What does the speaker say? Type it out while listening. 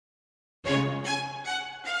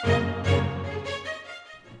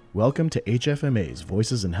Welcome to HFMA's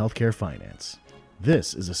Voices in Healthcare Finance.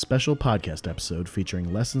 This is a special podcast episode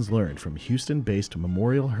featuring lessons learned from Houston-based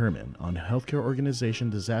Memorial Hermann on healthcare organization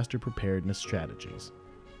disaster preparedness strategies.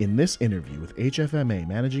 In this interview with HFMA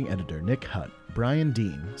Managing Editor Nick Hutt, Brian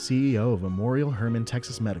Dean, CEO of Memorial Hermann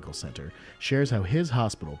Texas Medical Center, shares how his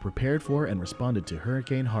hospital prepared for and responded to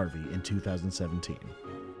Hurricane Harvey in 2017.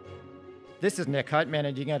 This is Nick Hutt,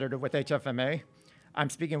 Managing Editor with HFMA. I'm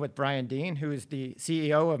speaking with Brian Dean, who is the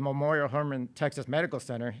CEO of Memorial Hermann Texas Medical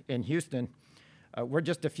Center in Houston. We're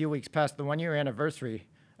just a few weeks past the one-year anniversary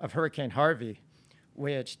of Hurricane Harvey,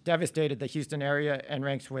 which devastated the Houston area and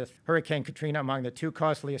ranks with Hurricane Katrina among the two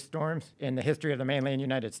costliest storms in the history of the mainland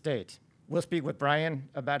United States. We'll speak with Brian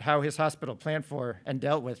about how his hospital planned for and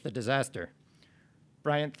dealt with the disaster.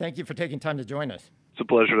 Brian, thank you for taking time to join us. It's a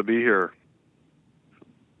pleasure to be here.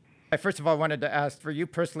 I first of all wanted to ask, for you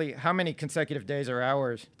personally, how many consecutive days or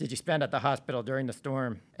hours did you spend at the hospital during the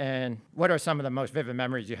storm? And what are some of the most vivid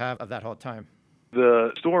memories you have of that whole time?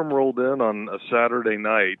 The storm rolled in on a Saturday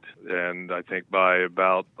night, and I think by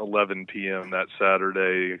about 11 p.m. that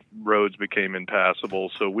Saturday, roads became impassable.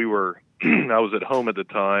 So I was at home at the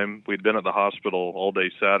time. We'd been at the hospital all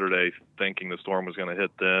day Saturday thinking the storm was going to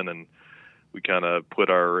hit then, and we kind of put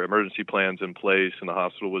our emergency plans in place, and the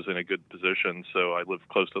hospital was in a good position. So I lived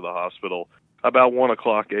close to the hospital. About 1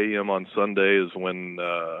 o'clock a.m. on Sunday is when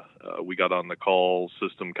we got on the call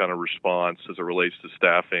system kind of response as it relates to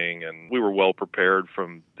staffing, and we were well prepared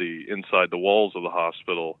from the inside the walls of the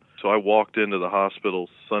hospital. So I walked into the hospital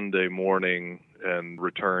Sunday morning and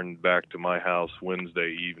returned back to my house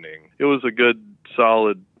Wednesday evening. It was a good,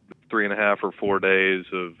 solid 3.5 or 4 days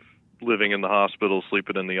of living in the hospital,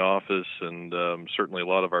 sleeping in the office, and certainly a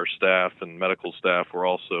lot of our staff and medical staff were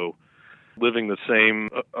also living the same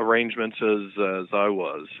arrangements as I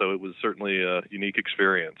was. So it was certainly a unique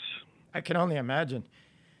experience. I can only imagine.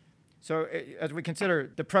 So as we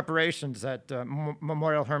consider the preparations that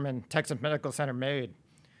Memorial Hermann Texas Medical Center made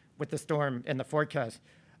with the storm in the forecast,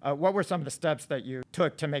 what were some of the steps that you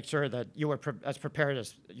took to make sure that you were as prepared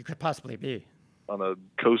as you could possibly be? On a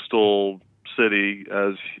coastal city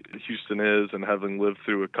as Houston is, and having lived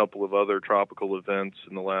through a couple of other tropical events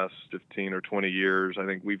in the last 15 or 20 years, I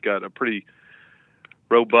think we've got a pretty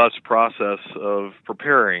robust process of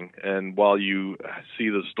preparing. And while you see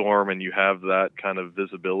the storm and you have that kind of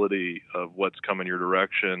visibility of what's coming your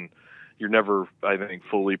direction, you're never, I think,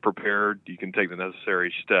 fully prepared. You can take the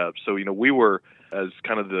necessary steps. So, we were, as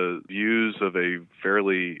kind of the views of a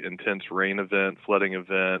fairly intense rain event, flooding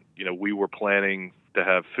event, we were planning to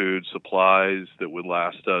have food supplies that would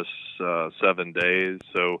last us 7 days.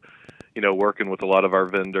 So, working with a lot of our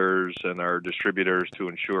vendors and our distributors to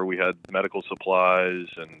ensure we had medical supplies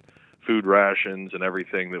and food rations and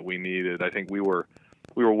everything that we needed. I think we were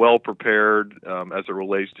well prepared as it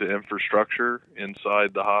relates to infrastructure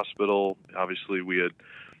inside the hospital. Obviously, we had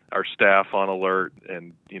our staff on alert,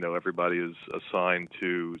 and everybody is assigned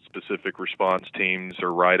to specific response teams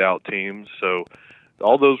or ride-out teams. So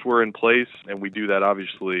all those were in place, and we do that,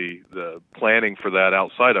 obviously, the planning for that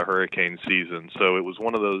outside of hurricane season. So it was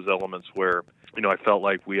one of those elements where, I felt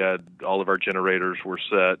like we had all of our generators were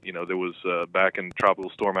set. There was, back in Tropical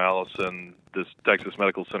Storm Allison, this Texas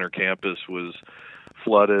Medical Center campus was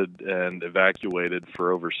flooded and evacuated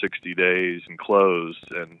for over 60 days and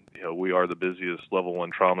closed. And, we are the busiest level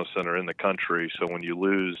 1 trauma center in the country. So when you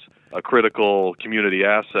lose a critical community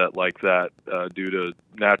asset like that due to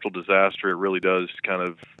natural disaster, it really does kind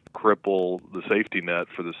of cripple the safety net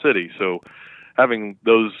for the city. So having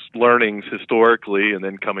those learnings historically and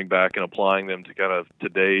then coming back and applying them to kind of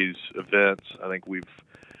today's events, I think we've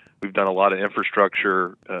done a lot of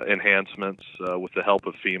infrastructure enhancements with the help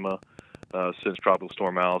of FEMA since Tropical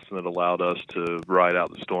Storm Allison that allowed us to ride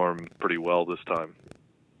out the storm pretty well this time.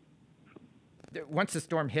 Once the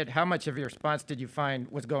storm hit, how much of your response did you find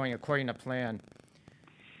was going according to plan,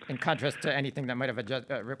 in contrast to anything that might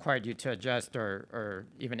have required you to adjust or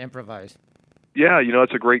even improvise? Yeah,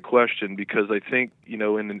 it's a great question, because I think,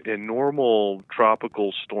 in normal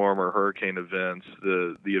tropical storm or hurricane events,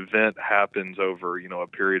 the event happens over, a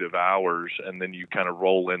period of hours, and then you kind of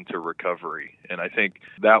roll into recovery. And I think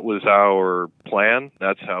that was our plan.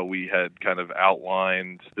 That's how we had kind of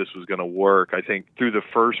outlined this was going to work. I think through the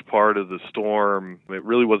first part of the storm, it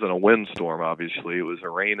really wasn't a windstorm, obviously. It was a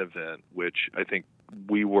rain event, which I think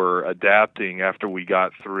we were adapting after we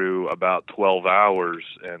got through about 12 hours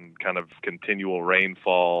and kind of continual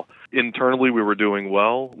rainfall. Internally, we were doing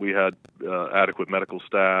well. We had adequate medical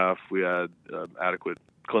staff. We had adequate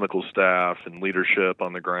clinical staff and leadership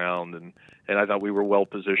on the ground. And I thought we were well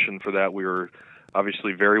positioned for that. We were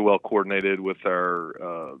Obviously very well coordinated with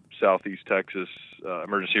our Southeast Texas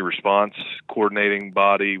emergency response coordinating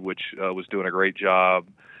body, which was doing a great job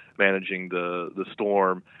managing the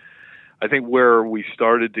storm. I think where we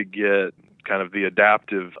started to get kind of the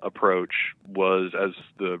adaptive approach was as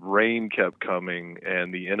the rain kept coming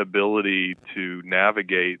and the inability to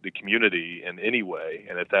navigate the community in any way.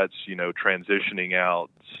 And if that's, transitioning out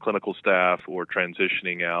clinical staff or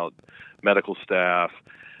transitioning out medical staff,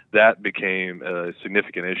 that became a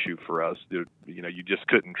significant issue for us. You just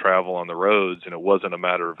couldn't travel on the roads, and it wasn't a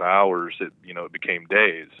matter of hours. It became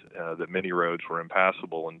days that many roads were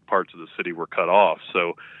impassable and parts of the city were cut off.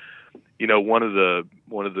 So, one of the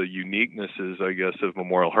uniquenesses, I guess, of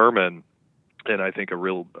Memorial Hermann, and I think a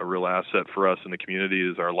real asset for us in the community,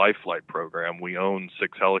 is our Life Flight program. We own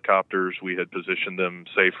 6 helicopters. We had positioned them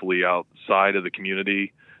safely outside of the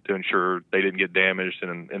community to ensure they didn't get damaged,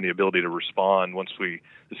 and the ability to respond once the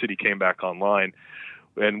city came back online.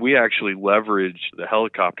 And we actually leveraged the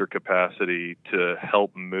helicopter capacity to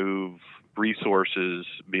help move resources,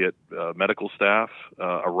 be it medical staff,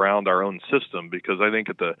 around our own system, because I think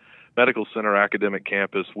at the medical center academic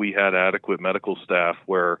campus, we had adequate medical staff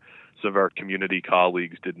where some of our community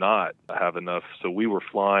colleagues did not have enough. So we were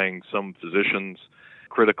flying some physicians,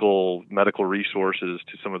 critical medical resources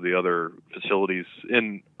to some of the other facilities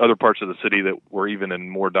in other parts of the city that were even in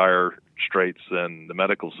more dire straits than the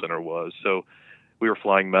medical center was. So we were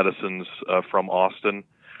flying medicines from Austin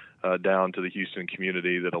down to the Houston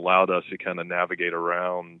community that allowed us to kind of navigate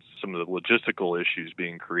around some of the logistical issues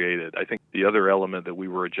being created. I think the other element that we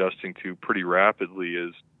were adjusting to pretty rapidly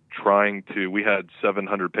is we had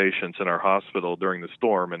 700 patients in our hospital during the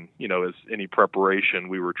storm, and, as any preparation,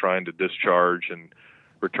 we were trying to discharge and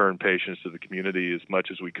return patients to the community as much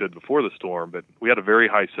as we could before the storm. But we had a very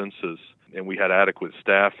high census and we had adequate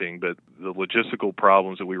staffing, but the logistical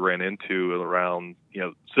problems that we ran into around,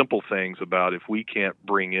 simple things about if we can't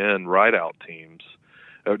bring in ride-out teams,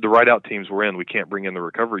 the ride-out teams we're in, we can't bring in the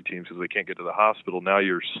recovery teams because they can't get to the hospital. Now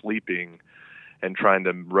you're sleeping and trying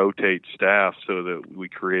to rotate staff so that we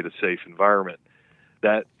create a safe environment.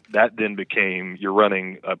 That then became, you're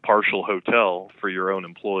running a partial hotel for your own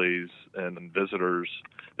employees and visitors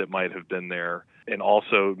that might have been there, and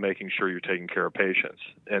also making sure you're taking care of patients.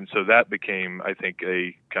 And so that became, I think,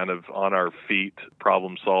 a kind of on our feet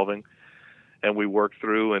problem solving. And we worked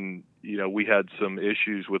through, and, we had some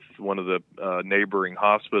issues with one of the neighboring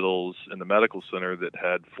hospitals in the medical center that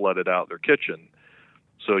had flooded out their kitchen.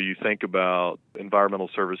 So you think about environmental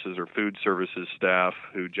services or food services staff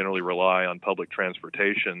who generally rely on public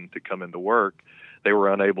transportation to come into work. They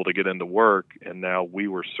were unable to get into work, and now we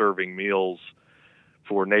were serving meals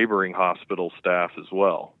for neighboring hospital staff as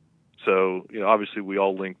well. So, obviously we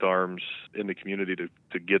all linked arms in the community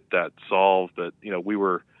to get that solved, but,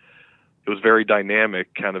 it was very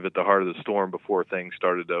dynamic kind of at the heart of the storm before things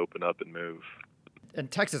started to open up and move.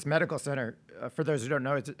 And Texas Medical Center, for those who don't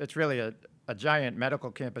know, it's really a giant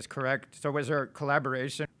medical campus, correct? So was there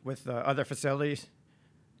collaboration with other facilities?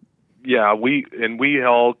 Yeah, we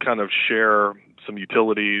all kind of share some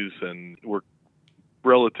utilities, and we're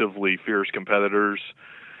relatively fierce competitors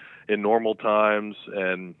in normal times.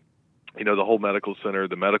 And, the whole medical center,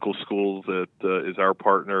 the medical school that is our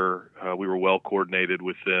partner, we were well coordinated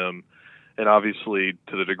with them. And obviously,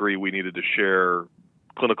 to the degree we needed to share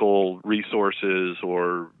clinical resources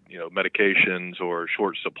or, medications or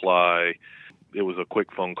short supply, it was a quick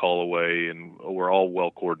phone call away, and we're all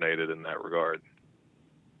well coordinated in that regard.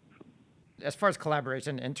 As far as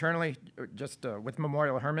collaboration internally, just with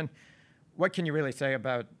Memorial Hermann, what can you really say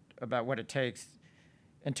about what it takes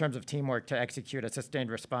in terms of teamwork to execute a sustained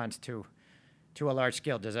response to a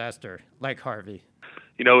large-scale disaster like Harvey?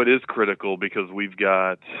 It is critical because we've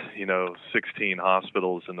got, 16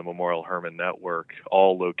 hospitals in the Memorial Hermann network,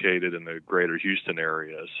 all located in the greater Houston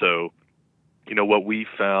area. So, what we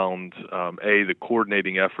found, the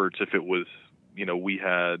coordinating efforts, if it was, we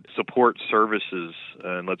had support services,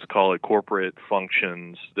 and let's call it corporate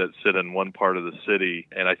functions that sit in one part of the city.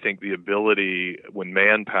 And I think the ability, when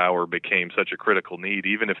manpower became such a critical need,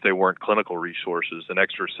 even if they weren't clinical resources, an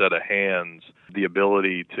extra set of hands, the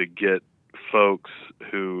ability to get folks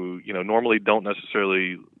who, normally don't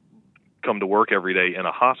necessarily come to work every day in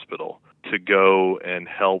a hospital to go and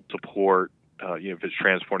help support, if it's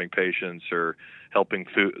transporting patients or helping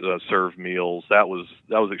serve meals. That was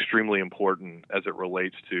extremely important as it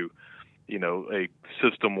relates to, a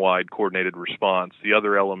system-wide coordinated response. The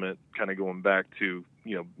other element, kind of going back to,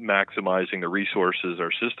 maximizing the resources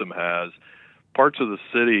our system has, parts of the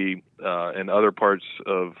city and other parts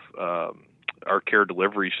of our care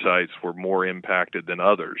delivery sites were more impacted than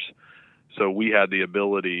others. So we had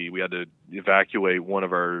to evacuate one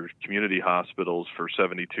of our community hospitals for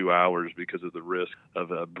 72 hours because of the risk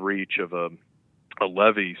of a breach of a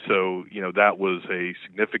levee. So, that was a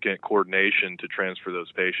significant coordination to transfer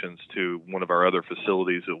those patients to one of our other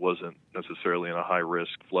facilities that wasn't necessarily in a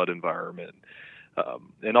high-risk flood environment.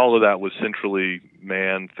 And all of that was centrally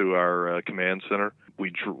manned through our command center.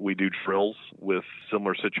 We do drills with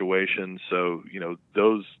similar situations. So,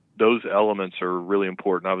 those elements are really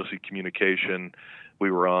important. Obviously, communication.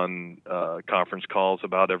 We were on conference calls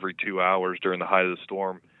about every 2 hours during the height of the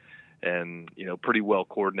storm, and pretty well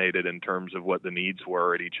coordinated in terms of what the needs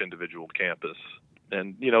were at each individual campus.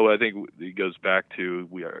 And I think it goes back to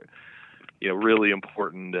we are really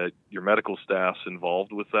important that your medical staff's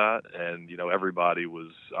involved with that, and everybody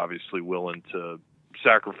was obviously willing to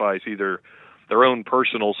sacrifice either their own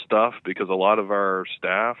personal stuff, because a lot of our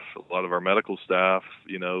medical staff,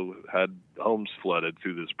 had homes flooded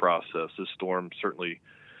through this process. This storm certainly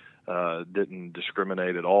didn't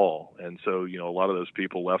discriminate at all. And so, a lot of those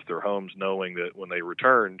people left their homes knowing that when they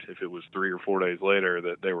returned, if it was 3 or 4 days later,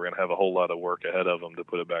 that they were going to have a whole lot of work ahead of them to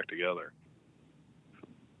put it back together.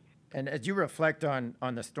 And as you reflect on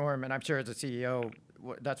the storm, and I'm sure as a CEO,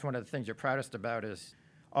 that's one of the things you're proudest about is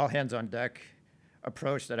all hands on deck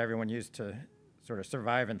approach that everyone used to sort of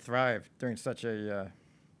survive and thrive during such a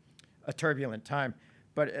turbulent time.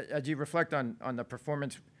 But as you reflect on the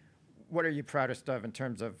performance, what are you proudest of in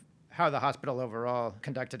terms of how the hospital overall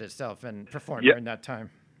conducted itself and performed during that time?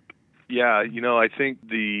 Yeah, I think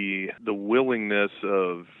the willingness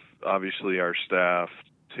of obviously our staff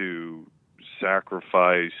to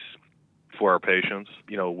sacrifice for our patients.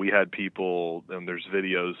 We had people, and there's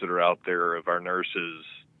videos that are out there of our nurses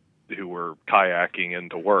who were kayaking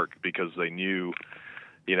into work because they knew,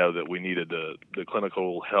 that we needed the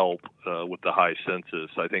clinical help with the high census.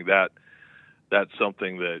 I think that's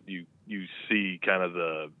something that you see kind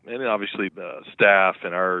of and obviously the staff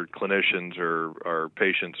and our clinicians are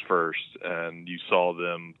patients first, and you saw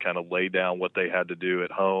them kind of lay down what they had to do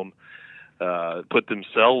at home, put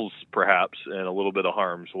themselves perhaps in a little bit of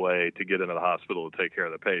harm's way to get into the hospital to take care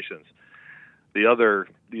of the patients. The other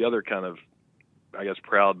kind of, I guess,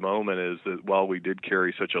 proud moment is that while we did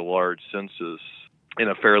carry such a large census in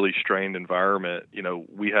a fairly strained environment,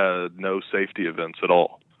 we had no safety events at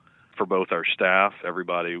all. For both our staff,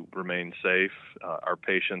 everybody remained safe. Our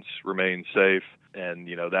patients remained safe, and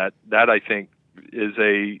that I think is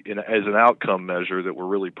as an outcome measure that we're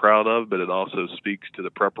really proud of. But it also speaks to the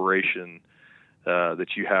preparation that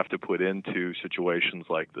you have to put into situations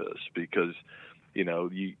like this, because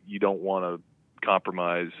you don't want to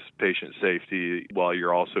compromise patient safety while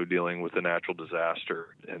you're also dealing with a natural disaster,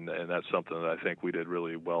 and that's something that I think we did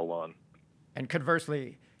really well on. And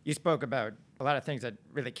conversely, you spoke about a lot of things that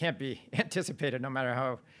really can't be anticipated, no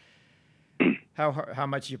matter how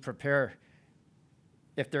much you prepare.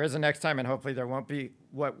 If there is a next time, and hopefully there won't be,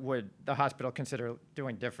 what would the hospital consider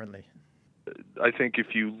doing differently? I think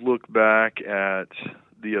if you look back at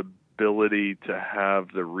the ability to have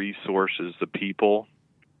the resources, the people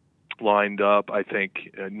lined up, I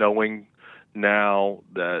think knowing now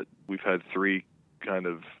that we've had 3 kind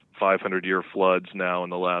of 500-year floods now in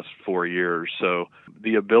the last 4 years. So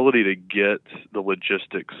the ability to get the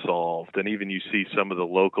logistics solved, and even you see some of the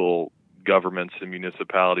local governments and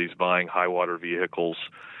municipalities buying high water vehicles.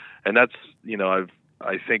 And that's,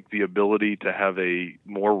 I think the ability to have a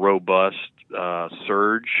more robust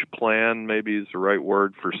surge plan, maybe is the right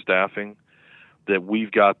word for staffing, that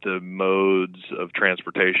we've got the modes of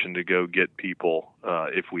transportation to go get people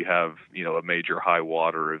if we have, a major high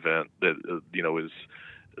water event that, is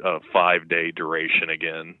a 5-day duration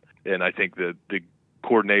again. And I think that the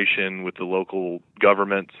coordination with the local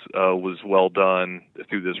governments was well done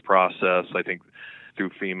through this process. I think through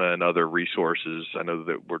FEMA and other resources, I know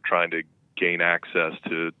that we're trying to gain access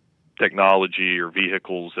to technology or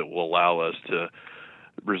vehicles that will allow us to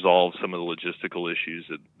resolve some of the logistical issues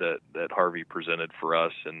that Harvey presented for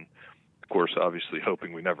us. And of course, obviously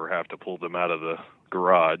hoping we never have to pull them out of the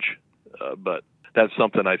garage. But that's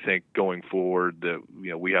something I think going forward that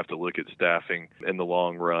we have to look at staffing in the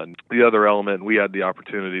long run. The other element, we had the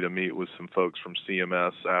opportunity to meet with some folks from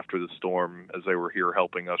CMS after the storm as they were here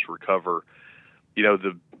helping us recover.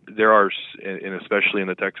 There are, and especially in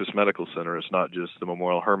the Texas Medical Center, it's not just the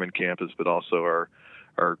Memorial Hermann campus, but also our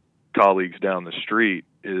colleagues down the street,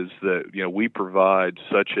 is that we provide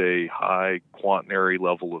such a high quaternary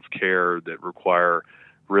level of care that require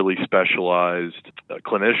really specialized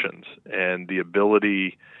clinicians, and the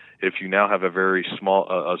ability, if you now have a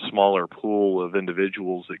smaller pool of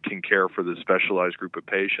individuals that can care for the specialized group of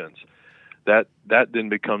patients, that then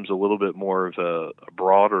becomes a little bit more of a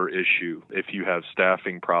broader issue if you have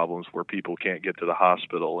staffing problems where people can't get to the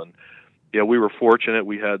hospital. And yeah, we were fortunate.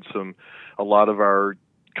 We had a lot of our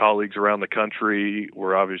colleagues around the country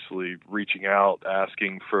were obviously reaching out,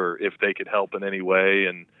 asking for if they could help in any way.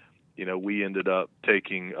 And, we ended up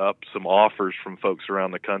taking up some offers from folks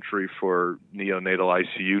around the country for neonatal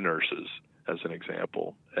ICU nurses, as an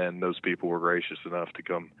example. And those people were gracious enough to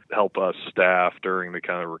come help us staff during the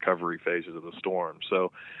kind of recovery phases of the storm.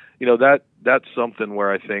 So, that's something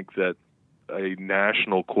where I think that a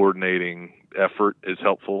national coordinating effort is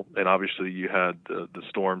helpful. And obviously you had the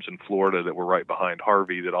storms in Florida that were right behind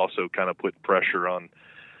Harvey that also kind of put pressure on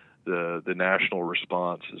the national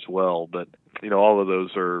response as well. But, all of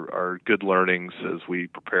those are good learnings as we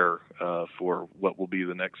prepare for what will be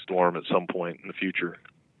the next storm at some point in the future.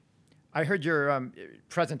 I heard your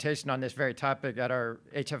presentation on this very topic at our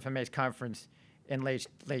HFMA's conference in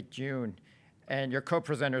late June, and your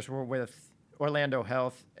co-presenters were with Orlando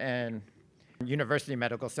Health and University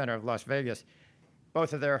Medical Center of Las Vegas.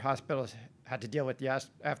 Both of their hospitals had to deal with the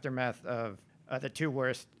aftermath of the two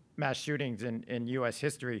worst mass shootings in U.S.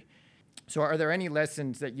 history. So are there any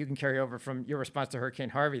lessons that you can carry over from your response to Hurricane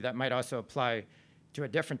Harvey that might also apply to a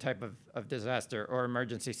different type of disaster or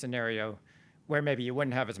emergency scenario where maybe you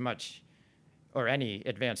wouldn't have as much or any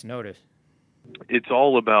advance notice? It's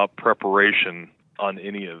all about preparation on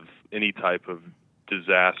any type of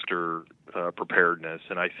disaster preparedness.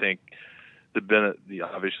 And I think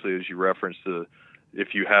obviously, as you referenced, if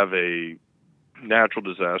you have a natural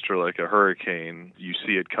disaster like a hurricane, you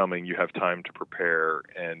see it coming, you have time to prepare,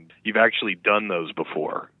 and you've actually done those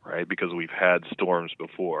before, right? Because we've had storms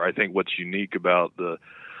before. I think what's unique about the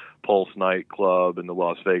Pulse nightclub and the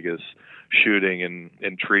Las Vegas shooting, and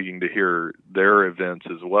intriguing to hear their events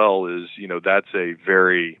as well, is, that's a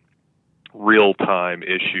very real-time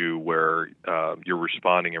issue where you're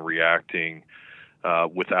responding and reacting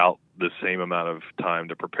without the same amount of time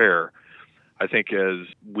to prepare. I think as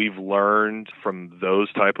we've learned from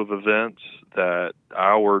those type of events that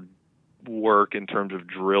our work in terms of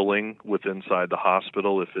drilling inside the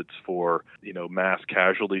hospital, if it's for, mass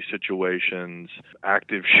casualty situations,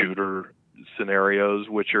 active shooter scenarios,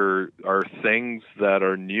 which are things that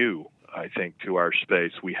are new, I think, to our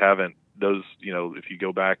space. We haven't, those, if you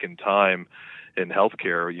go back in time in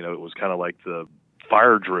healthcare, it was kind of like the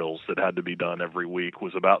fire drills that had to be done every week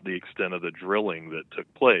was about the extent of the drilling that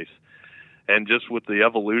took place. And just with the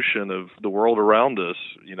evolution of the world around us,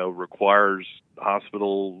 requires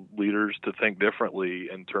hospital leaders to think differently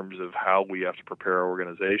in terms of how we have to prepare our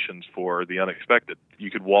organizations for the unexpected.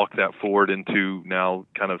 You could walk that forward into now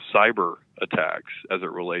kind of cyber attacks as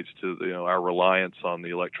it relates to, our reliance on the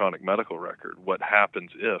electronic medical record. What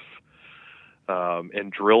happens if,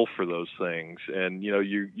 and drill for those things. And,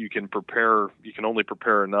 you can only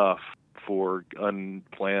prepare enough for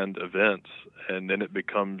unplanned events, and then it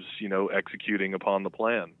becomes, executing upon the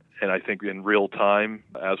plan. And I think in real time,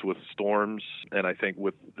 as with storms, and I think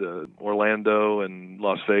with the Orlando and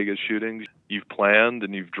Las Vegas shootings, you've planned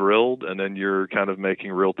and you've drilled, and then you're kind of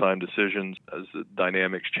making real-time decisions as the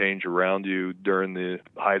dynamics change around you during the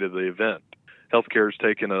height of the event. Healthcare has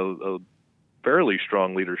taken a fairly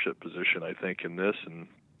strong leadership position, I think, in this, and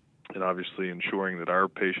obviously ensuring that our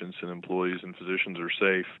patients and employees and physicians are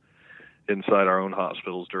safe inside our own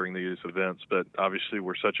hospitals during these events. But obviously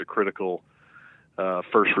we're such a critical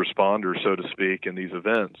first responder, so to speak, in these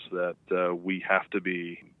events that we have to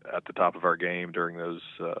be at the top of our game during those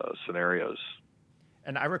scenarios.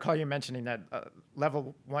 And I recall you mentioning that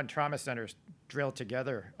level 1 trauma centers drill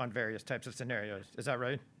together on various types of scenarios. Is that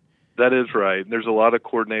right? That is right. There's a lot of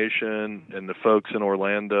coordination, and the folks in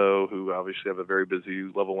Orlando, who obviously have a very busy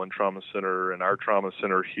level 1 trauma center, and our trauma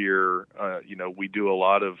center here, we do a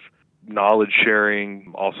lot of knowledge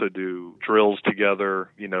sharing, also do drills together.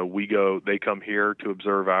 They come here to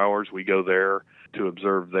observe ours. We go there to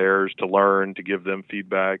observe theirs, to learn, to give them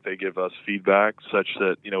feedback. They give us feedback such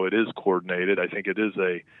that, it is coordinated. I think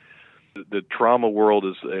the trauma world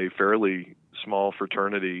is a fairly small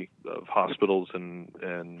fraternity of hospitals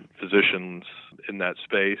and physicians in that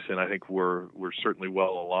space. And I think we're certainly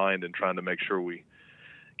well aligned in trying to make sure we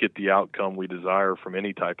get the outcome we desire from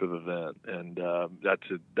any type of event. And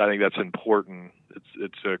I think that's important.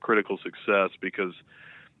 It's a critical success because,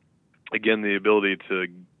 again, the ability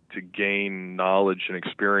to gain knowledge and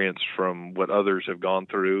experience from what others have gone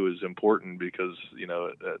through is important because,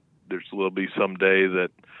 there will be some day that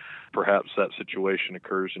perhaps that situation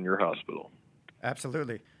occurs in your hospital.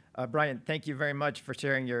 Absolutely. Brian, thank you very much for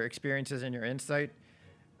sharing your experiences and your insight.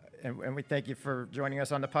 And we thank you for joining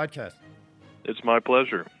us on the podcast. It's my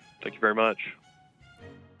pleasure. Thank you very much.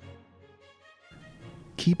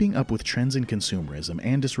 Keeping up with trends in consumerism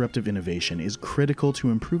and disruptive innovation is critical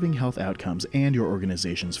to improving health outcomes and your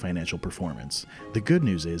organization's financial performance. The good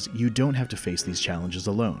news is you don't have to face these challenges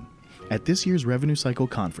alone. At this year's Revenue Cycle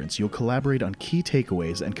Conference, you'll collaborate on key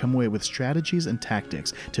takeaways and come away with strategies and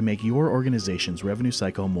tactics to make your organization's revenue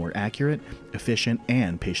cycle more accurate, efficient,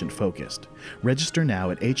 and patient-focused. Register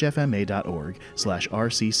now at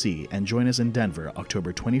hfma.org/RCC and join us in Denver,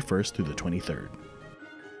 October 21st through the 23rd.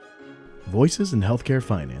 Voices in Healthcare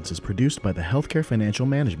Finance is produced by the Healthcare Financial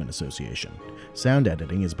Management Association. Sound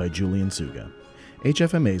editing is by Julian Suga.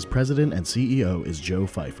 HFMA's president and CEO is Joe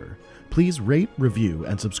Pfeiffer. Please rate, review,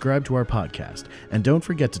 and subscribe to our podcast, and don't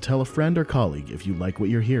forget to tell a friend or colleague if you like what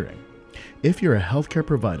you're hearing. If you're a healthcare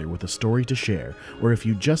provider with a story to share, or if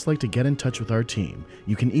you'd just like to get in touch with our team,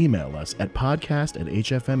 you can email us at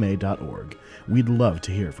podcast@hfma.org. We'd love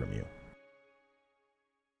to hear from you.